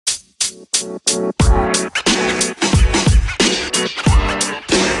Hi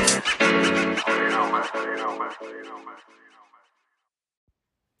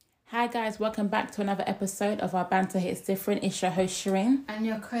guys, welcome back to another episode of our Banter Hits Different. It's your host Shireen. And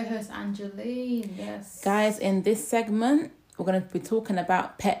your co-host Angeline, yes. Guys, in this segment, we're going to be talking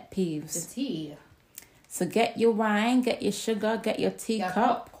about pet peeves. The tea. So get your wine, get your sugar, get your teacup.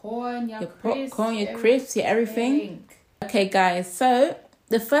 Popcorn, your popcorn, your crisps, your everything. Okay guys, so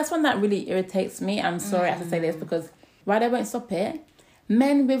the first one that really irritates me, I'm sorry I have to say this because why they won't stop it?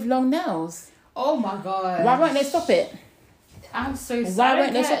 Men with long nails. Oh my God. Why won't they stop it? I'm so sorry. Why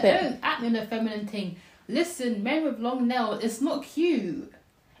won't they stop it? Don't act in a feminine thing. Listen, men with long nails, it's not cute.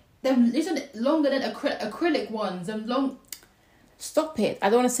 Them isn't longer than acrylic ones. Them long. Stop it. I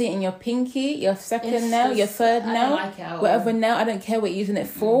don't want to see it in your pinky, your second nail, just, your third nail, like whatever nail. I don't care what you're using it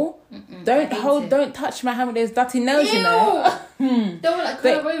for. Don't touch my hand with those dirty nails, Ew. you know. Don't want that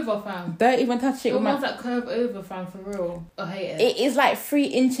curve over, fam. Don't even touch it Don't with my... want that curve over, fam, for real. I hate it. It is like 3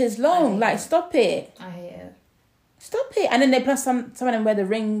 inches long. Like, stop it. I hate it. Stop it. And then they plus some of them wear the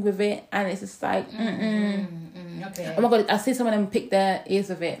ring with it, and it's just like, Okay. Oh my God, I see some of them pick their ears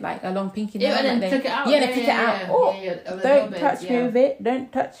with it, like a long pinky nail. Yeah, and then like pick it out. Yeah, they pick it out. Oh, don't touch me with it.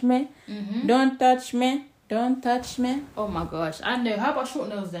 Don't touch me. Don't touch me. Don't touch me. Oh my gosh, I know. How about short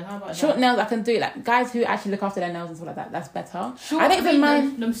nails then? How about short nails? I can do like guys who actually look after their nails and stuff like that. That's better. Short, I don't even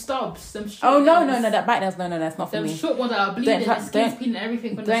mind them stubs. Them short no, nails. That bite nails. No, that's not for them me. Them short ones that are bleeding, the skin's peeling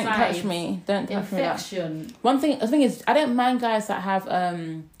everything from the side. Don't touch me. Don't touch Infection. me. One thing. The thing is, I don't mind guys that have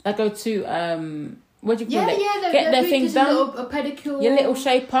that go to what do you call it? Get their things done. A pedicure. Your little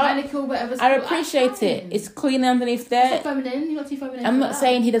shape up. Manicure, whatever. I appreciate it. It's clean underneath there. It's not feminine. You're not too feminine. I'm not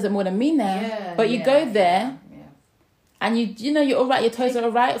saying he does it more than me now. But you go there. And you know you're all right, your toes are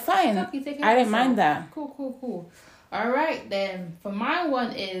all right, fine. I don't mind that. Cool. All right then. For my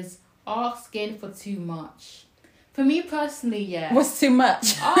one is asking for too much. For me personally, yeah. What's too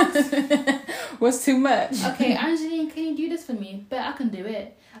much? What's too much? Okay, Angeline, can you do this for me? Bet I can do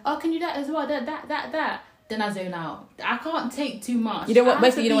it. Oh, can you do that as well? That. Then I zone out. I can't take too much. You don't want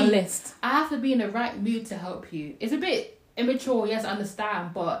basically you don't want a list. I have to be in the right mood to help you. It's a bit immature, yes, I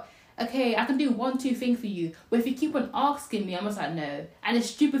understand, but okay, I can do 1-2 things for you. But if you keep on asking me, I'm just like, no. And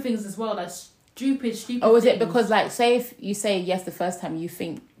it's stupid things as well. Like stupid Oh, is things. it because, like, say if you say yes the first time, you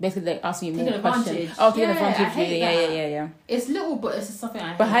think, basically they're asking you more questions. Oh, taking advantage. Yeah. It's little, but it's just something I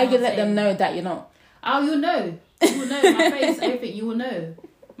hate. But how you let them know that you're not? Oh, you'll know. You will know. My face, everything, you will know.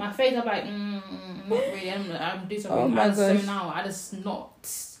 My face, I'm like, not really. I'm doing something. Oh my gosh. So now, I just not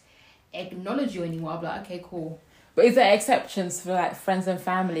acknowledge you anymore. I'll be like, okay, cool. But is there exceptions for like friends and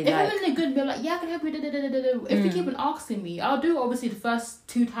family? If I'm in a good mood, like, yeah, I can help you. If you keep on asking me, I'll do it obviously the first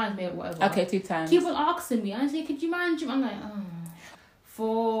 2 times, maybe whatever. Okay, 2 times. Keep on asking me. I say, could you mind? I'm like,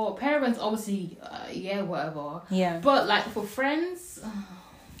 For parents, obviously, yeah, whatever. Yeah. But like for friends.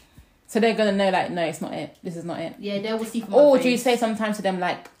 So they're gonna know, like, no, it's not it. This is not it. Yeah, they will see from Or my do you face. say sometimes to them,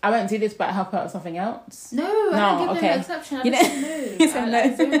 like, I won't do this, but I'll help out with something else? No, I don't give them an exception. I just say no. You say no.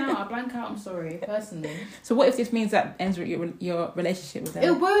 I zone out. I blank out. I'm sorry, personally. So what if this means that ends with your relationship with them?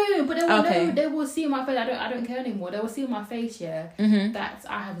 It won't, but they will know. They will see my face. I don't care anymore. They will see my face, yeah. That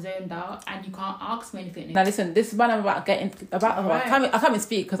I have zoned out, and you can't ask me anything. Now listen, this is one I'm about getting about. Right. I can't even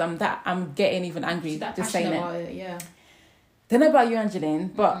speak because I'm getting even angry just saying it. Yeah. Don't know about you, Angeline,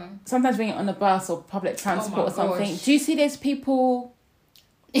 but sometimes when you're on the bus or public transport or something, do you see those people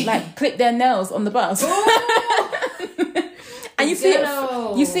like clip their nails on the bus? And you see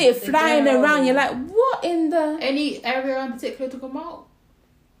it flying around. You're like, what in the... Any area in particular to come out?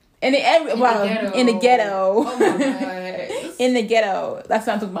 In the ghetto. Oh my God. In the ghetto. That's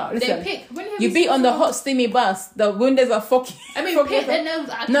what I'm talking about. Listen, you be on the hot steamy bus. The windows are fucking... I mean, pick their nails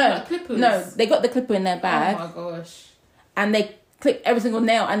like clippers. No, they got the clipper in their bag. Oh my gosh. And they clip every single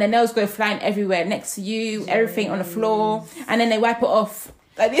nail, and their nails go flying everywhere next to you, everything on the floor, and then they wipe it off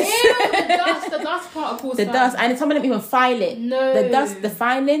like this. Ew, the dust particles. The dust, and some of them even file it. No. The dust, the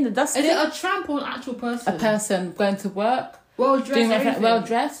filing, the dust. Is it a tramp or an actual person? A person going to work, well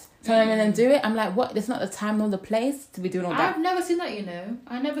dressed, telling them to do it. I'm like, what? It's not the time nor the place to be doing all that. I've never seen that, you know.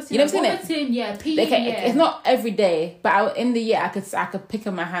 I've never seen. You never seen it? Yeah, It's not every day, but in the year I could pick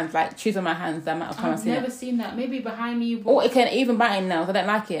on my hands, like choose on my hands the amount of time I've seen it. I've never seen that. Maybe behind me. Or it can even bite in nails. I don't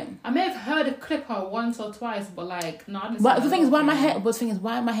like it. I may have heard a clipper once or twice, but like, no, I didn't. But the thing is, why am I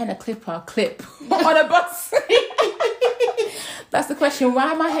hearing a clip on a bus? That's the question.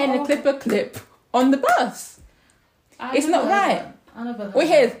 Why am I hearing a clip on the bus? It's not right. I never heard. We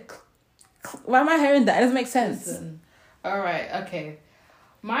hear. Why am I hearing that? It doesn't make sense. Listen. All right. Okay.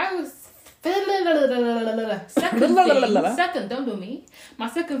 My second. Don't do me. My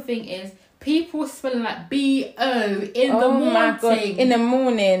second thing is People smelling like BO in the Oh morning. my God. In the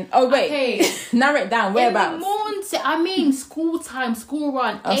morning. Oh, wait. Okay. Narrow it down. Whereabouts? In the morning. I mean, school time, school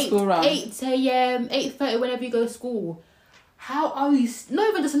run. Oh, school run. 8 a.m., 8:30, whenever you go to school. How are we... Not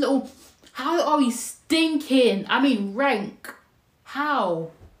even just a little... How are we stinking? I mean, rank. How?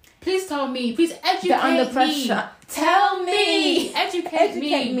 Please tell me. Please educate They're under me. pressure. Tell me. Educate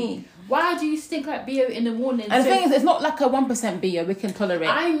me. Why do you stink like BO in the morning? And the thing is, it's not like a 1% BO we can tolerate.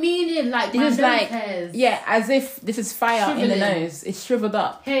 I mean it like my This is nose like, hairs. yeah, as if this is fire in the Shriveling. nose. It's shriveled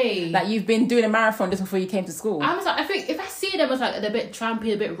up. Hey. Like you've been doing a marathon just before you came to school. I was like, I think if I see them as like a bit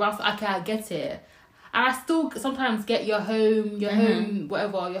trampy, a bit rough, okay, I get it. And I still sometimes get your home,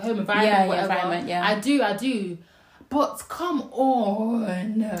 whatever, your home environment, whatever. Environment, yeah. I do. But come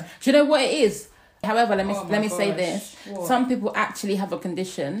on. Do you know what it is? However, let me say gosh. this. What? Some people actually have a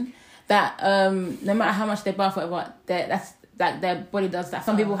condition that no matter how much they bath or whatever, that's like their body does that.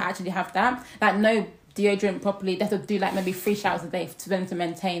 Some people actually have that. Like no deodorant properly. They have to do like maybe 3 showers a day for them to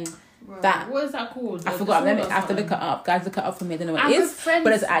maintain that. What is that called? I forgot. I have to look it up. Guys, look it up for me. I don't know what I'm it with is. friends-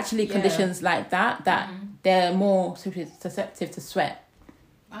 But there's actually conditions like that they're more susceptible to sweat.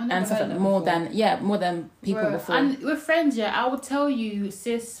 And stuff like more than people before. And with friends, I would tell you,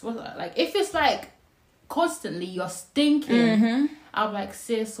 sis, like if it's like constantly you're stinking, I'll be like,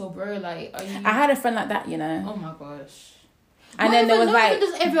 sis or bro, like, are you? I had a friend like that, you know. Oh my gosh. And then there was like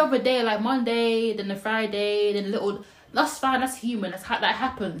just every other day, like Monday, then a Friday, then a little. That's fine. That's human. That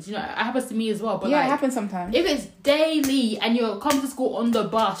happens. You know, it happens to me as well. But yeah, like, it happens sometimes. if it's daily and you're coming to school on the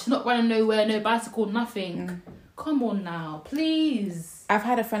bus, you're not running nowhere, no bicycle, nothing. Come on now, please. I've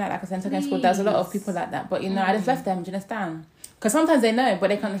had a friend like that because in secondary school there's a lot of people like that, but you know I just left them. Do you understand? Because sometimes they know, but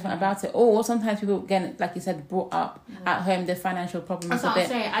they can't do anything about it. Or sometimes people get, like you said, brought up at home. Their financial problems That's a what bit. I'm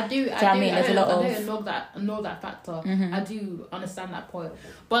saying. I do. I mean? There's a lot of. I know that factor. I do understand that point.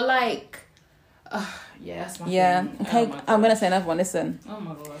 But like, that's my thing. Okay. Oh my I'm gonna gosh. say another one. Listen. Oh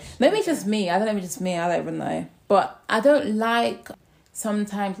my gosh. Maybe it's just me. I don't know. Maybe it's just me. I don't even know. But I don't like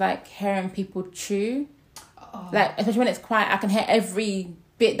sometimes like hearing people chew. Like especially when it's quiet, I can hear every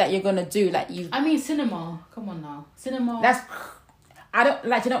bit that you're gonna do. Like you. I mean, cinema. Come on now, cinema. That's. I don't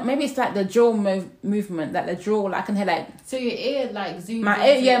like. You know, maybe it's like the jaw movement. Like the jaw. Like I can hear like. So your ear like zooms. My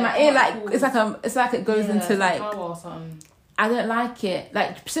ear. Yeah, my ear. Like pulls. it's like it goes into like. Power or something. I don't like it.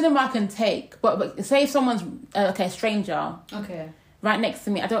 Like cinema, I can take, but say if someone's a stranger, right next to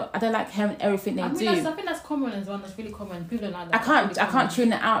me, I don't like hearing everything they do. I think that's common as well. That's really common. People don't like that. I can't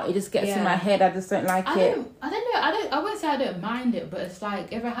tune it out. It just gets in my head. I just don't like it. I don't know. I wouldn't say I don't mind it, but it's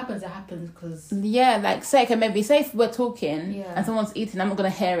like if it happens, it happens. Because like say if we're talking and someone's eating, I'm not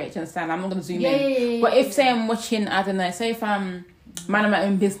gonna hear it. Do you understand? I'm not gonna zoom in. But if say I'm watching, I don't know. Say if I'm minding my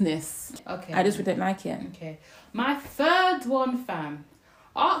own business, I just really don't like it. Okay. My third one, fam.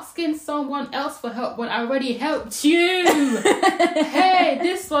 Asking someone else for help when I already helped you. Hey,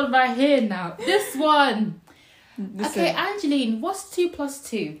 this one right here now. This one. Listen. Okay, Angeline, what's 2 +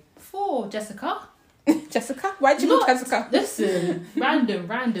 2? 4, Jessica. Jessica? Why'd you call Jessica? Listen,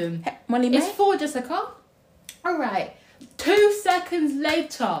 random. Money It's 4, Jessica. Alright. 2 seconds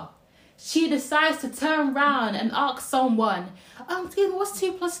later, she decides to turn around and ask someone, what's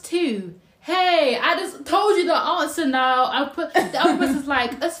 2 + 2? Hey, I just told you the answer now. I put the other person's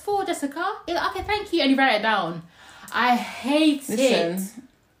like, it's 4, Jessica. You're like, okay, thank you, and you write it down. I hate it.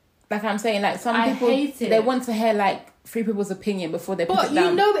 Like I'm saying, like some people they want to hear like 3 people's opinion before they put it down. But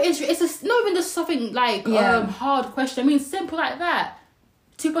you know, it's not even just something like hard question. I mean, simple like that.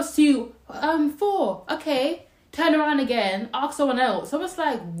 2 + 2, 4. Okay, turn around again, ask someone else. I was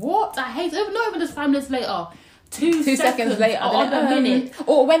like, what? I hate it. Not even just 5 minutes later. 2 seconds later, or on a minute.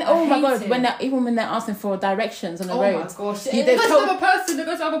 Or when my god, when they're asking for directions on the road. Oh my gosh! They go to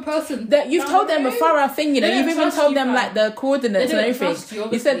other person. You've told them a thorough thing, you know. You've even told them like the coordinates and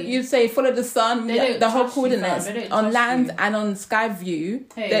everything. You say follow the sun, the whole coordinates on land and on sky view.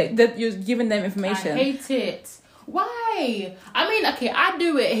 That you're giving them information. I hate it. Why? I mean, okay, I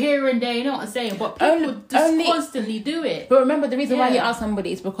do it here and there, you know what I'm saying? But people constantly do it. But remember, the reason why you asked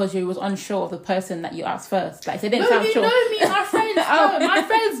somebody is because you was unsure of the person that you asked first. Like, they didn't sound sure. No, you know me. My friends know. My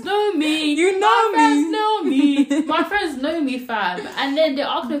friends know me. You know my me. friends know me. My friends know me, fam. And then they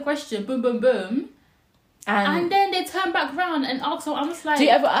ask me a question, boom, boom, boom. And then they turn back round and ask them. I'm just like... Do you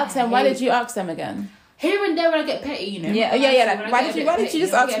ever ask them, why did you ask them again? Here and there when I get petty, you know. Yeah. Like, why did you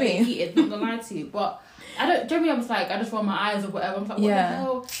just ask me? Heated, not gonna lie to you, but... I don't. Generally, I'm just like I just roll my eyes or whatever. I'm like, what the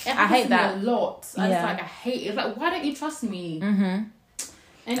hell? I hate that a lot. I just like I hate it. It's like, why don't you trust me?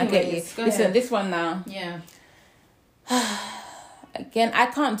 Anyways, listen, this one now. Yeah. Again, I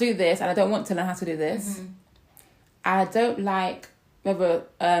can't do this, and I don't want to learn how to do this. I don't like whether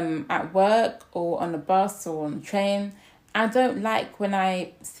at work or on the bus or on the train, I don't like when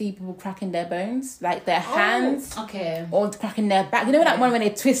I see people cracking their bones, like their hands, or cracking their back. You know that one when they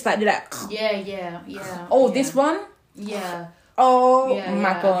twist, like they're like, yeah. This one, yeah. Oh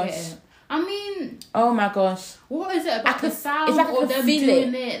my gosh. I mean, oh my gosh, what is it about the sound it's like or them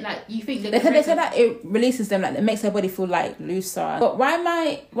doing it? Like, you think they say that it releases them, like it makes their body feel like looser. But why do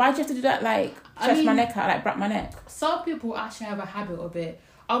you have to do that? Like stretch my neck out, like wrap my neck. Some people actually have a habit of it.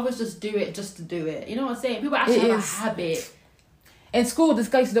 Others just do it just to do it. You know what I'm saying? People actually have a habit. In school, this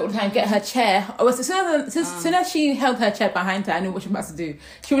girl used to do it all the time, get her chair. As soon as she held her chair behind her, I knew what she was about to do.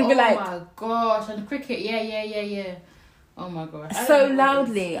 She would be like, oh my gosh, and the cricket, yeah. Oh my gosh. So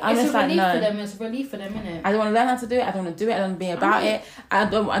loudly. I'm just like, no. It's a relief for them, innit? I don't want to learn how to do it. I don't want to do it. I don't want to be about it. I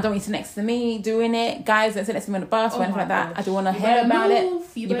don't want you to sit next to me doing it. Guys, don't sit next to me on the bus or anything like that. I don't want to hear about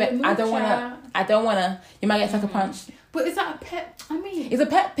it. I don't want to. You might get sucker punched. But is that a pet? I mean, it's a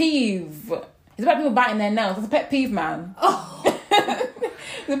pet peeve. It's about people biting their nails. It's a pet peeve, man. Oh.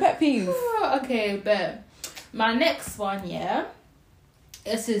 It's a pet peeve. Oh, okay, but my next one, I think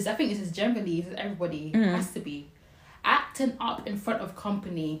this is generally, everybody has to be acting up in front of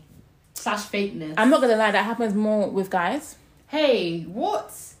company / fakeness. I'm not gonna lie, that happens more with guys. Hey,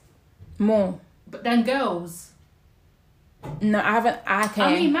 what? More. But then girls. No, I haven't. Okay.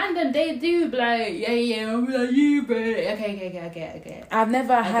 I mean, man, then they do be like, yeah, I'm like you, bro. Okay. I've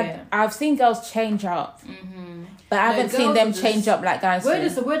never had. I've seen girls change up, but I haven't seen them change up like guys.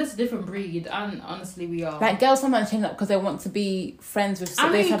 We're just a different breed, and honestly, we are. Like girls sometimes change up because they want to be friends with those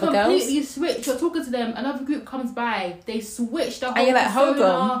type of girls. Completely switch. You're talking to them, another group comes by, they switch the whole. And you're like, hold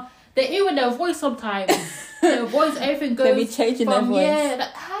on. They even their voice sometimes. Their voice, everything goes. They be changing their voice. Yeah,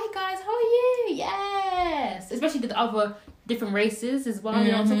 like, hi guys, how are you? Yes, especially the other different races as well.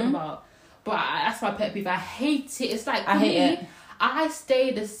 You know what I'm talking about. But that's my pet peeve. I hate it. It's like, I hate it. I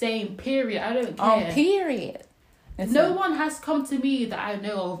stay the same. Period. I don't care. Period. No one has come to me that I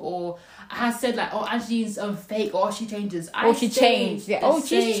know of or has said like, oh, Angeline's fake or she changes. She changed. Yeah.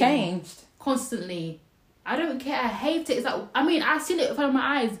 She's changed constantly. I don't care. I hate it. It's like, I mean, I've seen it in front of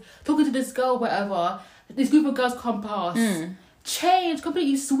my eyes. Talking to this girl, whatever. This group of girls come past. Change,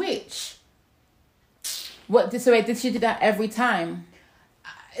 completely switch. What? So wait, did she do that every time?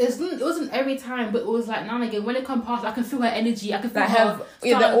 It wasn't every time, but it was like now and again. When it come past, I can feel her energy. I can feel her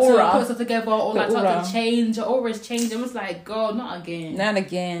the aura. To put stuff together, or like start to change. Her aura's changed. It was like, God, not again. Not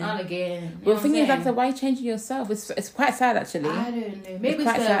again. Well, the thing is, like, why are you changing yourself? It's quite sad, actually. I don't know. Maybe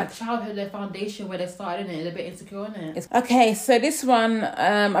it's their childhood, their foundation where they started in it. They're a bit insecure in it. Okay, so this one,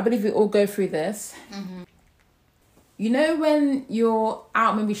 I believe we all go through this. You know when you're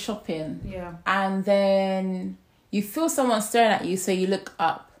out maybe shopping, and then you feel someone staring at you, so you look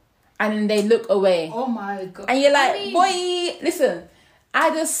up, and then they look away. Oh my God! And you're like, boy, listen, I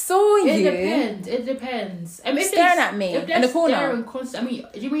just saw you. It depends. I mean, staring at me in the corner. I mean,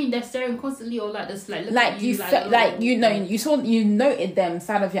 do you mean they're staring constantly, or like just like looking like at you? You noted them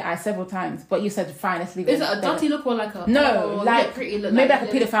side of your eye several times, but you said fine, let's leave it. Is it a dirty look or like a pretty look? Maybe like a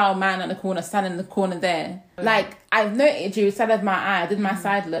paedophile man at the corner, standing in the corner there. Like, I've noted you side of my eye. I did my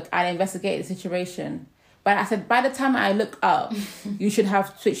side look. I investigated the situation, but I said by the time I look up, you should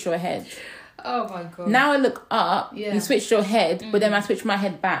have switched your head. Oh my God. Now I look up, you switched your head, but then I switched my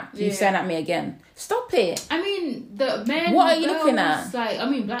head back. You staring at me again. Stop it. I mean, the men. What are you looking at? Like, I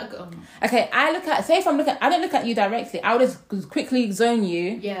mean, black girls. Okay, I don't look at you directly. I would just quickly zone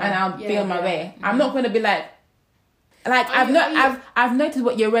you and I'll be on my way. I'm not going to be like I've noticed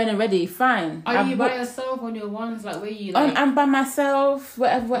what you're wearing already. Fine. Are you by yourself on your ones? Like, where you like? I'm by myself.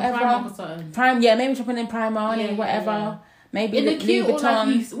 Whatever. Primark or something. Maybe shopping in Primark whatever. Yeah. Maybe in the queue, Louis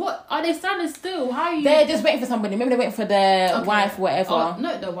Vuitton. What are they standing still? How are you? They're just waiting for somebody. Maybe they're waiting for their wife, whatever. Oh,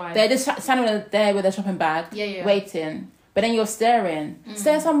 not the wife. They're just standing there with their shopping bag, waiting. But then you're staring.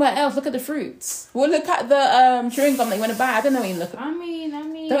 Stare somewhere else. Look at the fruits. Well, look at the chewing gum that you want to buy. I don't know what you look at. I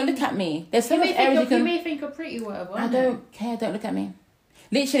mean. Don't look at me. There's so much areas you may think you're pretty, whatever. I don't care. Don't look at me.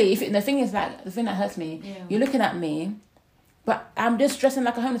 Literally, the thing is, like, the thing that hurts me, you're looking at me, but I'm just dressing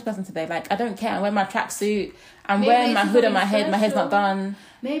like a homeless person today. Like, I don't care. I'm wearing my tracksuit. I'm wearing my hood on my head. My hair's not done.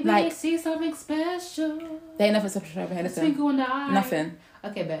 Maybe they see something special. There ain't nothing special over here. Listen. Twinkle in the eye. Nothing.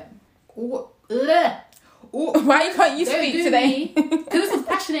 Okay, bet. Why can't you speak today? Because this is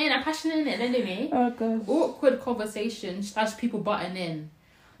passionate in it. I'm passionate in it. Don't do me. Oh, God. Awkward conversation / people butting in.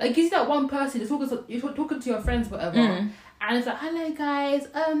 Like, you see that one person, you're talking to your friends, whatever, and it's like, hello guys,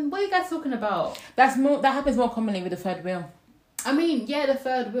 what are you guys talking about? That happens more commonly with the third wheel. I mean, the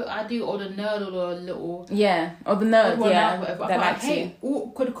third wheel, I do, or the nerd, or the little... Yeah, or the nerd, whatever. But I hate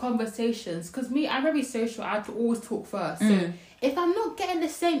awkward conversations, because I'm very social, I have to always talk first. So, if I'm not getting the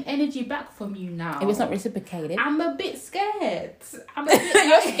same energy back from you now, if it's not reciprocated, I'm a bit scared. I'm a bit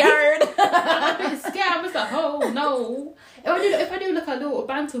you're scared. I'm a bit scared. I'm just like, oh no. If I do like a little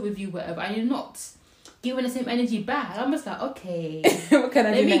banter with you, whatever, and you're not giving the same energy back, I'm just like, okay, what can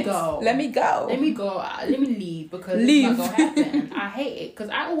I let do me next? go. Let me go. Let me go. Let me leave because it's not gonna happen. I hate it because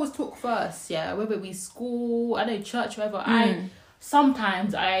I always talk first. Yeah, whether it be school, I know church, whatever.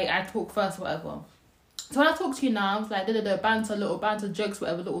 Sometimes I talk first, whatever. So when I talk to you now, I'm like, banter, little banter, jokes,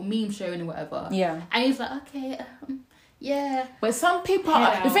 whatever, little meme sharing, whatever. Yeah. And he's like, okay, yeah. But some people,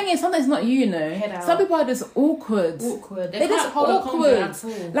 the thing is, sometimes it's not you know. Some people are just awkward. They're just hold awkward. A convo at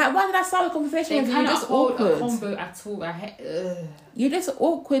all. Like, why did I start a conversation with you? You're just hold awkward. a convo at all. I hate. You're just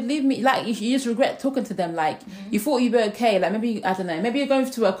awkward. Leave me. Like, you just regret talking to them. Like, you thought you'd be okay. Like, maybe, I don't know. Maybe you're going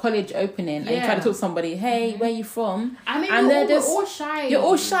to a college opening and you try to talk to somebody. Hey, where you from? I mean, and we're all shy. You're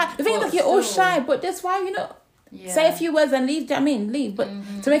all shy. The thing is, like, you're all shy, but that's why, you know. Yeah. Say a few words and leave. Do you know what I mean? Leave. But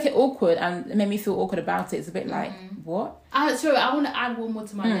to make it awkward and it made me feel awkward about it, it's a bit like, what? Sorry, I want to add one more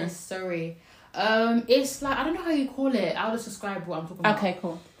to my list. Sorry. It's like, I don't know how you call it. I'll just describe what I'm talking about. Okay,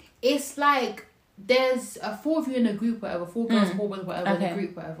 cool. It's like there's 4 of you in a group, whatever. 4 girls, 4 boys, whatever, in a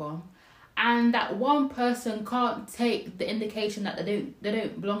group, whatever. And that one person can't take the indication that they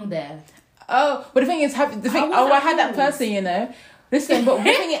don't belong there. Oh, but the thing is, I had that person, you know. Listen, but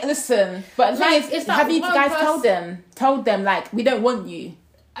but like, it's like, have you guys told them like, we don't want you?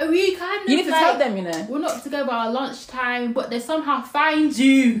 We kind of, you need to tell them, you know. We're not together at lunchtime, but they somehow find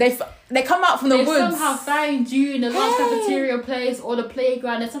you. They come out from the woods. They somehow find you in the lunch cafeteria place or the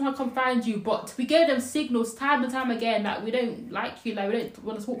playground. They somehow come find you, but we gave them signals time and time again that we don't like you, like we don't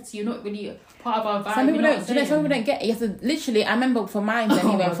want to talk to you. You're not really part of our vibe. Some people don't get it. You have to literally. I remember for mine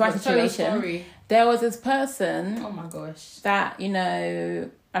anyway, for my situation. There was this person. Oh my gosh. That, you know,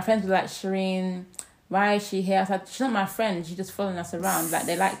 my friends were like, Shireen, why is she here? I was like, she's not my friend. She's just following us around.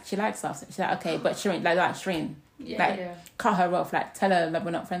 Like, she likes us. She's like, okay, but Shireen, like Shireen. Cut her off. Like, tell her that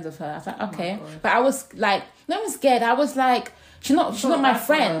we're not friends with her. I was like, okay. But I was like, no, I'm scared. I was like, she's not my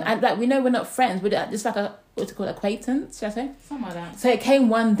friend. And like, we know we're not friends. We're just like a, what's it called, acquaintance, should I say? Something like that. So it came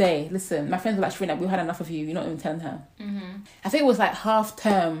one day. Listen, my friends were like, Shireen, like, we've had enough of you. You're not even telling her. I think it was like half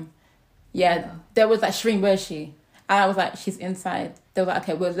term. Yeah, there was like, Shireen, where is she? And I was like, she's inside. They were like,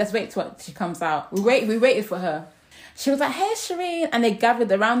 okay, well, let's wait till she comes out. We waited for her. She was like, hey, Shireen. And they gathered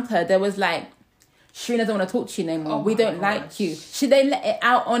around her. There was like, Shireen doesn't want to talk to you anymore. We don't like you. They let it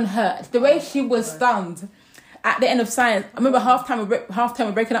out on her. The way she was stunned at the end of science. I remember half time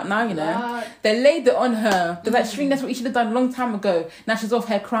we're breaking up now, you know. They laid it on her. They're like, Shireen, that's what you should have done a long time ago. Now she's off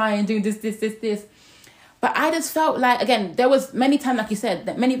here crying, doing this. But I just felt like, again, there was many times, like you said,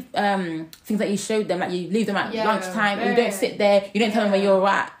 that many things that you showed them, like you leave them at lunchtime, you don't sit there, you don't tell them where you're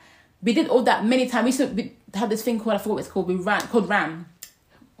at. We did all that many times. We had this thing called, I forgot what it's called, called RAM.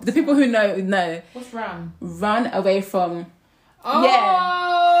 The people who know. What's RAM? Run away from. Oh!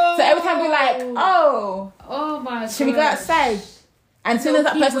 Yeah. So every time we're like, oh my god. Should we go outside? And as soon as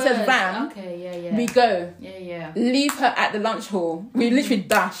that person says RAM, we go. Yeah. Leave her at the lunch hall. We literally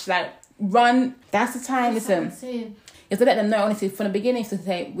dash, like, run. That's the time. Listen, you have to let them know, honestly, from the beginning, to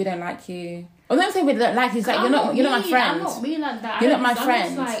say we don't like you. Or don't say we don't like you. It's like, you're not my friend. I'm not mean like that. You're not my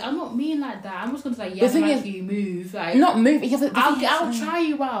friend. I'm not mean like that. I'm just gonna say, yeah, I like you, move. Like, not move. I'll try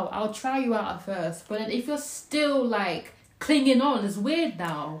you out. I'll try you out at first, but then if you're still like clinging on, it's weird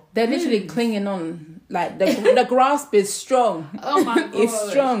now. They're literally clinging on. Like the grasp is strong. Oh my god, it's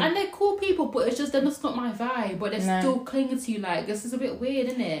strong. And they're cool people, but it's just that's not my vibe. But they're still clinging to you. Like, this is a bit weird,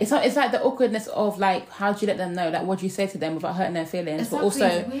 isn't it? It's like the awkwardness of like, how do you let them know? Like, what do you say to them without hurting their feelings? Exactly, but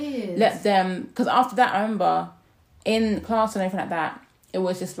also let them, because after that, I remember in class and everything like that, it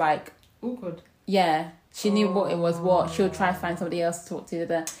was just like awkward. Yeah. She knew what it was. She would try to find somebody else to talk to.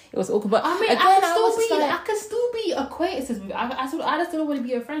 It was awkward. But I mean, again, I can still be acquaintances with you. I just don't want to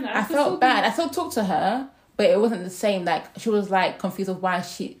be a friend. I felt bad. I still talked to her, but it wasn't the same. Like, she was like confused of why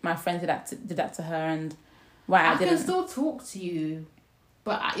my friend did that to her, and why I didn't. I can still talk to you,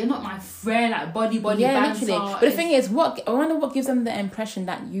 but you're not my friend. Like body yeah, banter. Literally. But the thing is, I wonder what gives them the impression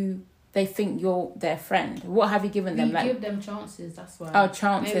that they think you're their friend. What have you given them? Like, give them chances. That's why. Oh,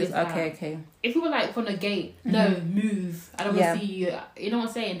 chances. Okay. If you were like from the gate, no, move. I don't want to see you. You know what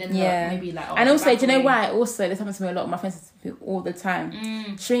I'm saying? Then maybe like. And also, do you know why? Also, this happens to me a lot. My friends all the time.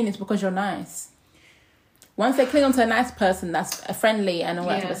 Shireen, it's because you're nice. Once they cling onto a nice person that's friendly and all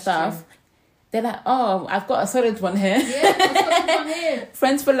that type of stuff, true. They're like, oh, I've got a solid one here. Yeah, I've got a solid one here.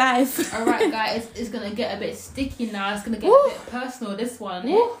 Friends for life. All right, guys, it's gonna get a bit sticky now. It's gonna get a bit personal. This one.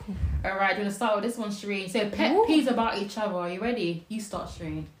 Yeah? All right, we're gonna start with this one, Shireen. So pet peeves about each other. Are you ready? You start,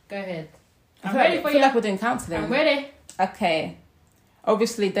 Shireen. Go ahead. I'm ready for you. I feel like we're doing counselling. I'm ready. Okay.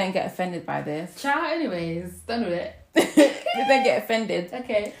 Obviously, don't get offended by this. Ciao, anyways. Done with it. Don't get offended.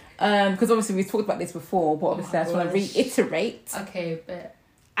 Okay. Because obviously we've talked about this before, but obviously I just want to reiterate. Okay, but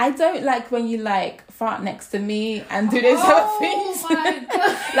I don't like when you like fart next to me and do this sort of things. Oh my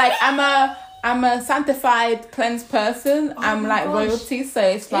god! Like I'm a sanctified, cleansed person. I'm like royalty, so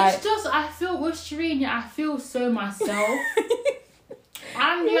it's like. It's just I feel with Shireen, I feel so myself.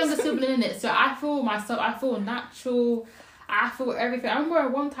 I'm the younger sibling in it, so I feel myself. I feel natural. I feel everything. I remember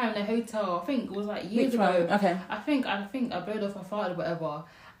one time in a hotel. I think it was like years ago. Okay. I think I blowed off my fart or whatever,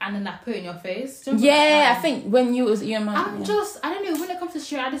 and then I put it in your face. Yeah, I think when you was your mum. I'm just I don't know, when it comes to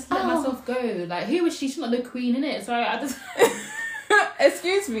shit, I just let myself go. Like, who was she? She's not the queen in it, so I just.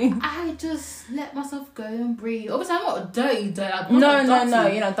 Excuse me. I just let myself go and breathe. Obviously, I'm not dirty. I'm No, not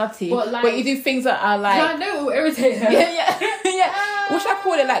dirty. you're not dirty. But, like, but you do things that are like. I know it will irritate her. Yeah. What should I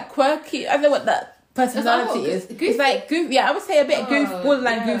call it? Like quirky. I don't know what that personality is. Goofy? It's like goofy. Yeah, I would say a bit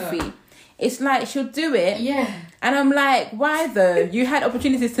borderline goofy. It's like she'll do it. Yeah. And I'm like, why though? You had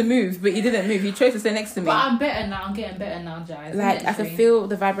opportunities to move, but you didn't move. You chose to stay next to me. But I'm better now. I'm getting better now, guys. Like, I can feel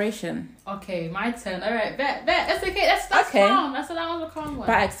the vibration. Okay, my turn. All right, bet. That's okay. That's okay. Calm. That was a calm one.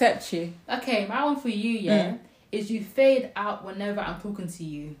 But I accept you. Okay, my one for you, is you fade out whenever I'm talking to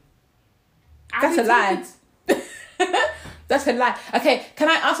you. That's a lie. That's a lie. Okay, can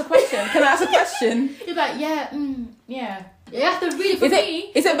I ask a question? You're like, yeah. You have to really, for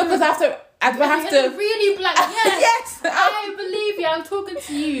me. Is it because I have to really be like, yes. Yes. I believe you. I'm talking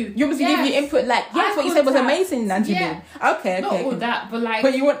to you. You want me to give you input, like, yes, what you said was amazing, Nanjali. Yeah. Okay. Not all that, but like.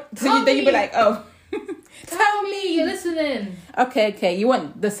 But you want, then you'd be like, oh. Tell me you're listening. Okay. You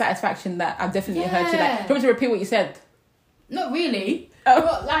want the satisfaction that I've definitely heard you. Like, do you want me to repeat what you said? Not really. Oh.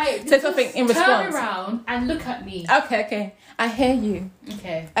 But like, say something in response. Turn around and look at me. Okay. I hear you.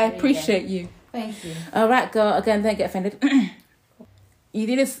 Okay. I appreciate you. Thank you. All right, girl. Again, don't get offended. You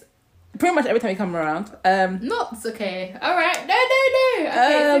do this pretty much every time you come around. Not okay. All right. No.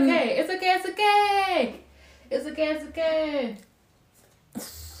 Okay, it's okay. It's okay.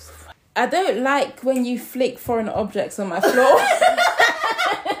 I don't like when you flick foreign objects on my floor.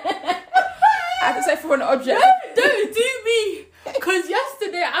 I have to say foreign object. No, don't do me. Because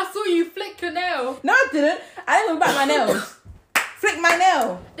yesterday I saw you flick your nail. No, I didn't. I didn't even bite my nails. Flick my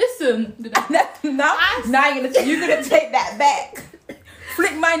nail. Listen. Now you're gonna take that back.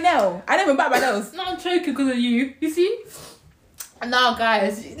 Flick my nail. I didn't even bite my nails. No, I'm choking because of you. You see? Now,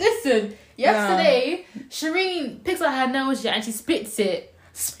 guys, listen. Yesterday, Shireen picks out her nails and she spits it.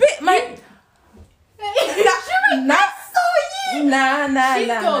 Spit my. Shireen, I saw you. Nah. She's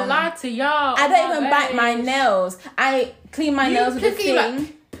gonna lie to y'all. I don't even bite my nails. I clean my nails with a thing.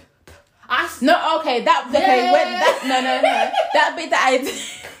 Like, no, okay, that okay. When that no. That bit that I did,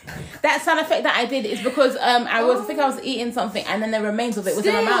 that sound effect that I did is because I think I was eating something and then the remains of it was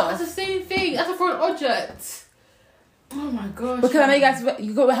in my mouth. It's the same thing. That's a foreign object. Oh my gosh. Because I know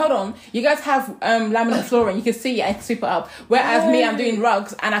you guys hold on. You guys have laminate flooring. You can see it and sweep it up. Whereas me, I'm doing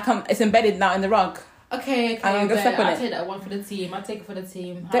rugs and it's embedded now in the rug. Okay. And I'm gonna step on I'll it. take that one for the team. I'll take it for the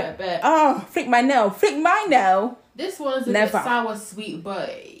team. I bet. Oh, flick my nail. This one's a bit sour sweet,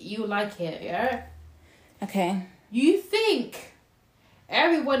 but you like it, yeah? Okay. You think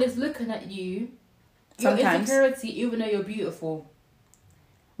everyone is looking at you, your sometimes insecurity, even though you're beautiful.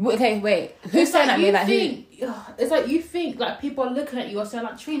 Okay, wait. Who's staring at me? Like who? It's like you think like people are looking at you or saying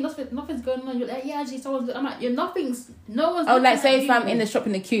like, Trine, nothing's going on. You're like, yeah, actually, someone's looking. I'm like, no one's. Oh, like say at if I'm in the shop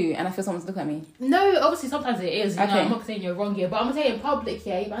in the queue and I feel someone's looking at me. No, obviously sometimes it is. You know, Okay. I'm not saying you're wrong here, but I'm saying in public,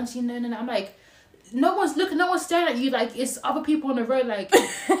 yeah. But actually, no. I'm like, no one's looking, no one's staring at you. Like it's other people on the road, like. Like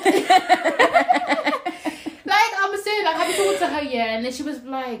I'm saying, like I was talking to her, yeah, and then she was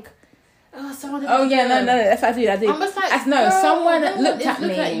like. Oh yeah, no, that's what I do. I'm just like, someone looked at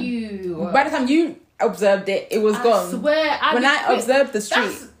look me. At you. By the time you observed it, it was gone. Swear, when I observed the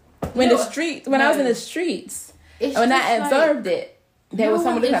street, when I was in the streets, when I observed it, there was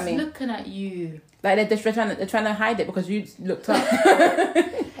someone looking at me. Looking at you. Like they're trying to hide it because you looked up.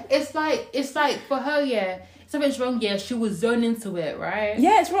 It's like for her, yeah. Something's wrong, yeah, she was zoned into it, right?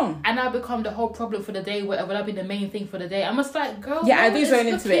 Yeah, it's wrong. And I become the whole problem for the day, whatever, that'll be the main thing for the day. I'm just like, girl, yeah, I do zone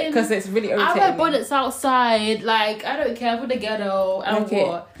into it because it's really irritating. I wear bonnets outside, like, I don't care for the ghetto and what.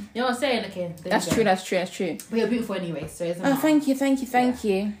 You know what I'm saying? Okay, that's true. But you're beautiful anyway, so it's not. Oh, thank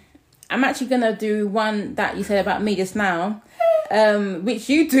you. I'm actually going to do one that you said about me just now, which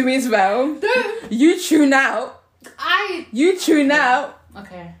you do as well. You tune out. You tune out.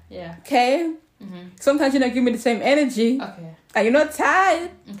 Okay, yeah. Okay? Mm-hmm. Sometimes you don't give me the same energy. Okay. And you're not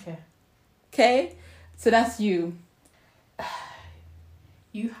tired. Okay? So that's you.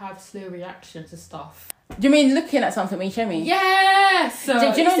 You have slow reaction to stuff. Do you mean looking at something when you show me? Yes. Do you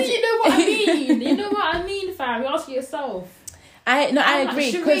know? You know what I mean. You know what I mean, fam. You ask yourself. I I'm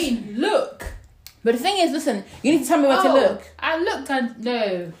agree. Like, Shireen, look. But the thing is, listen, you need to tell me where to look. I looked and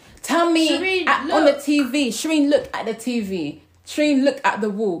no. Tell me Shireen, on the TV. Shireen, look at the TV. Shireen, look at the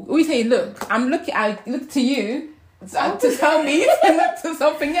wall. We say look. I look to you to tell me to look to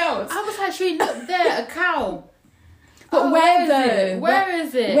something else. I was like, Shireen, look there, a cow. But where though? Where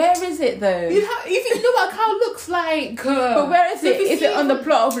is it? Where is it though? You know what a cow looks like. But where is it? Is it on the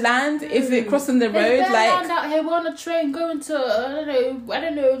plot of land? Is it crossing the road? There's Like land out here. We're on a train going to I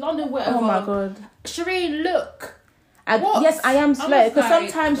don't know, London, whatever. Oh my god. Shireen, look. Yes, I am slow because like,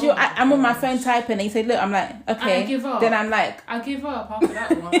 sometimes I'm on my phone typing and you say, look, I'm like, okay. I give up. Then I'm like, I give up after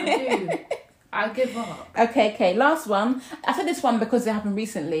that one. I do. I give up. Okay. Last one. I said this one because it happened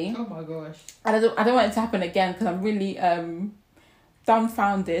recently. Oh my gosh. And I don't want it to happen again because I'm really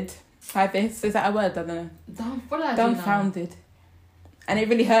dumbfounded by this. Is that a word? I don't know. Dumbfounded. And it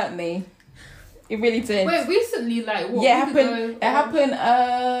really hurt me. It really did. Wait, recently, like what? Yeah, it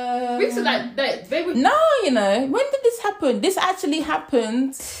happened. Recently, like they would. No, you know, when did this happen? This actually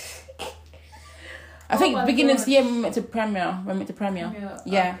happened. I think beginning of the year when we went to premiere.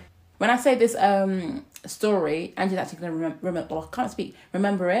 Yeah. When I say this story, Angela actually gonna remember. I can't speak.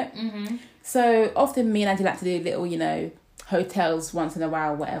 Remember it. Mm-hmm. So often, me and Angela like to do little, you know, hotels once in a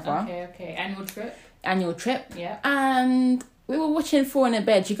while, whatever. Okay. Annual trip. Yeah. And we were watching Four in a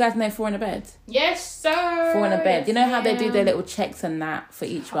Bed. You guys know Four in a Bed? Yes, sir. Four in a Bed. You know how they do their little checks and that for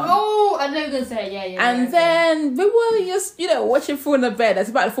each one? Oh, I know you're going to say yeah. And then we were just, you know, watching Four in a Bed. That's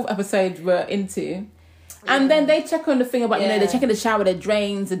about the 4th episode we're into. And then they check on the thing about, you know, they check in the shower, the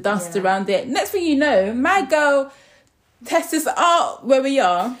drains, the dust around it. Next thing you know, my girl tests us out where we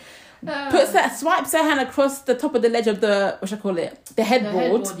are. Swipes her hand across the top of the ledge of the, what should I call it? The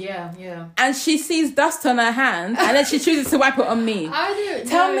headboard. Yeah. And she sees dust on her hand and then she chooses to wipe it on me.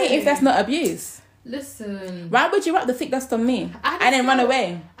 Tell me if that's not abuse. Listen. Why would you wipe the thick dust on me and then run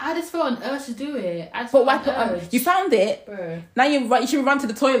away? I just felt an urge to do it. But wipe it on. You found it. Bro. Now you should run to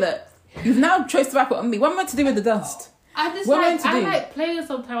the toilet. You've now chose to wipe it on me. What am I to do with the dust? I like playing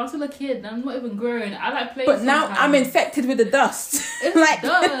sometimes. I'm still a kid. I'm not even grown. I like playing. But now I'm infected with the dust. It like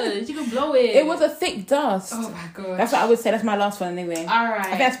does. You can blow it. It was a thick dust. Oh my god. That's what I would say. That's my last one anyway. Alright. I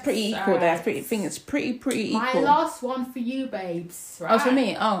think that's pretty equal. Right. I think it's pretty equal. My last one for you, babes. Right? Oh, for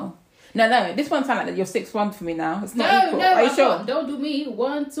me. Oh. No. This one sounds like your 6th one for me now. It's not equal. Are you sure? Don't do me.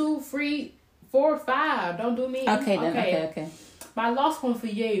 1, 2, 3, 4, 5. Don't do me. Okay then. Okay. My last one for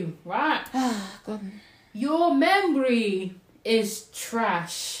you, right? God. Your memory is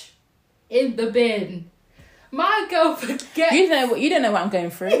trash in the bin. My girl forgets. You don't know what I'm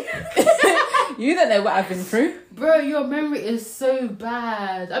going through. You don't know what I've been through. Bro, your memory is so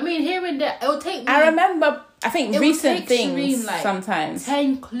bad. I mean, here and there, it'll take me. I remember, I think, recent things Shireen, like, sometimes.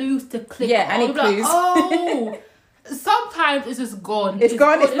 10 clues to click. Yeah, I need clues. Like, oh. Sometimes it's just gone. It's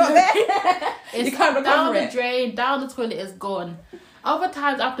gone. It's not there. It's you can't recover down it. The drain, down the toilet, it's gone. Other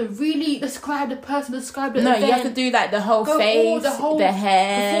times I have to really describe the person, describe the No, event. you have to do like the whole face, the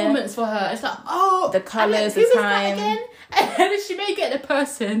hair, performance for her. It's like, the colours, the time. Again? And then she may get the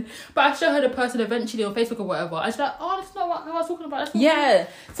person, but I show her the person eventually on Facebook or whatever. And she's like, oh, that's not what I was talking about. Yeah,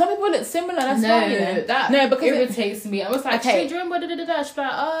 some people look similar. That's why, you know. That because irritates me. I was like, okay. Do you remember? She's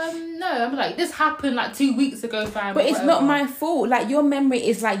like, no. I'm like, this happened like 2 weeks ago, fam. But it's not my fault. Like, your memory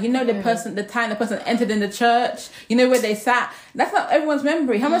is like, you know, the person, the time the person entered in the church. You know where they sat. That's not everyone's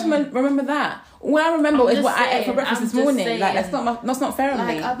memory. How much remember that? All I remember is what I ate for breakfast this morning. Saying. Like, that's not fair on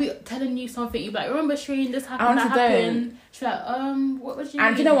me. I'll be telling you something. You're like, remember, Shireen, this happened, that happened. She's like, what was you?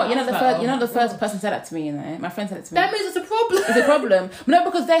 And you know what? You're not the first person said that to me. You know, my friend said it to me. That means it's a problem. It's a problem. No,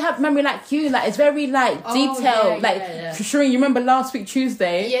 because they have memory like you. Like, it's very like detailed. Shireen, you remember last week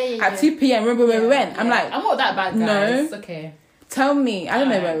Tuesday at 2 p.m. Remember where we went? I'm like, I'm not that bad, guys. No, okay. Tell me. I don't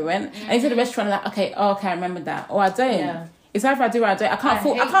know where we went. And he said the restaurant. Like, okay, I remember that. Or I don't. Yeah. It's either I do or I don't. I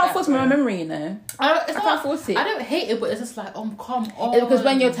can't force my memory, you know. I can't force it. I don't hate it, but it's just like, come on. Because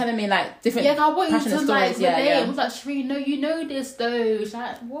when you're telling me like different I want you to stories, like relate. I was like, Shireen, no, you know this though. She's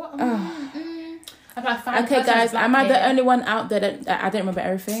like, what? I'm like, okay, guys, am I the only one out there that I don't remember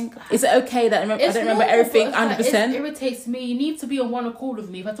everything? Is it okay that I don't remember everything 100%? It irritates me. You need to be on one accord with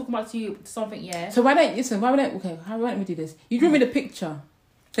me. If I talk about something, So why don't we do this? You draw me the picture.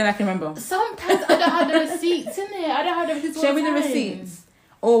 Then I can remember. Sometimes I don't have the receipts in there. I don't have the receipts. Show me the receipts.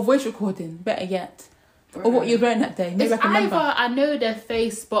 Or voice recording, better yet. Or what you're wearing that day. Maybe It's I can remember. either I know their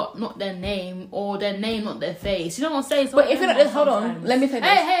face but not their name, or their name not their face. You know what I'm saying? So But if you're not, hold on, let me say this.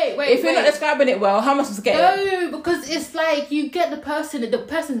 Hey, wait. If you're not describing it well, how am I supposed to get it? No, because it's like you get the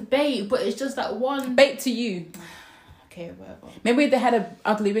person's bait, but it's just that one. Bait to you. Okay, whatever. Maybe they had an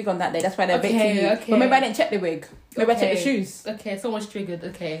ugly wig on that day. That's why they're bait to you. Okay. But maybe I didn't check the wig. Maybe I checked the shoes. Okay, someone's triggered.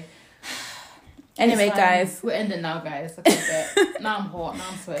 Okay. Anyway, It's fine. guys. We're ending now, guys. Okay, now I'm hot. Now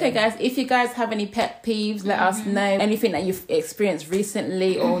I'm sweating. Okay, guys. If you guys have any pet peeves, let us know. Anything that you've experienced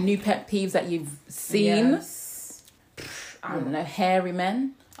recently or new pet peeves that you've seen. Yes. I don't know, hairy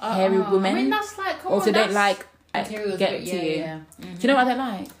men, hairy women. I mean, that's like, come or on, if they don't that's... like Materials, get but to you. Yeah. Do you know what I don't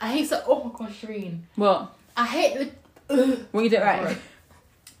like? I hate so. Oh my gosh, Shireen. What? I hate the. What you don't like?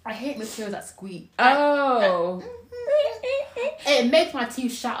 I hate materials that squeak. Oh. It makes my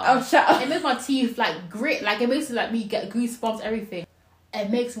teeth shatter. Oh, shut up. It makes my teeth like grit. Like it makes it like me get goosebumps. Everything. It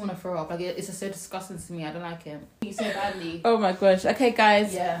makes me want to throw up. Like it's just so disgusting to me. I don't like it. You so badly. Oh my gosh. Okay,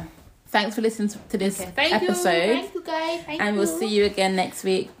 guys. Yeah. Thanks for listening to this Thank episode. you. Thank you, guys. And we'll see you again next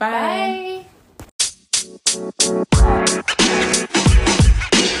week. Bye. Bye.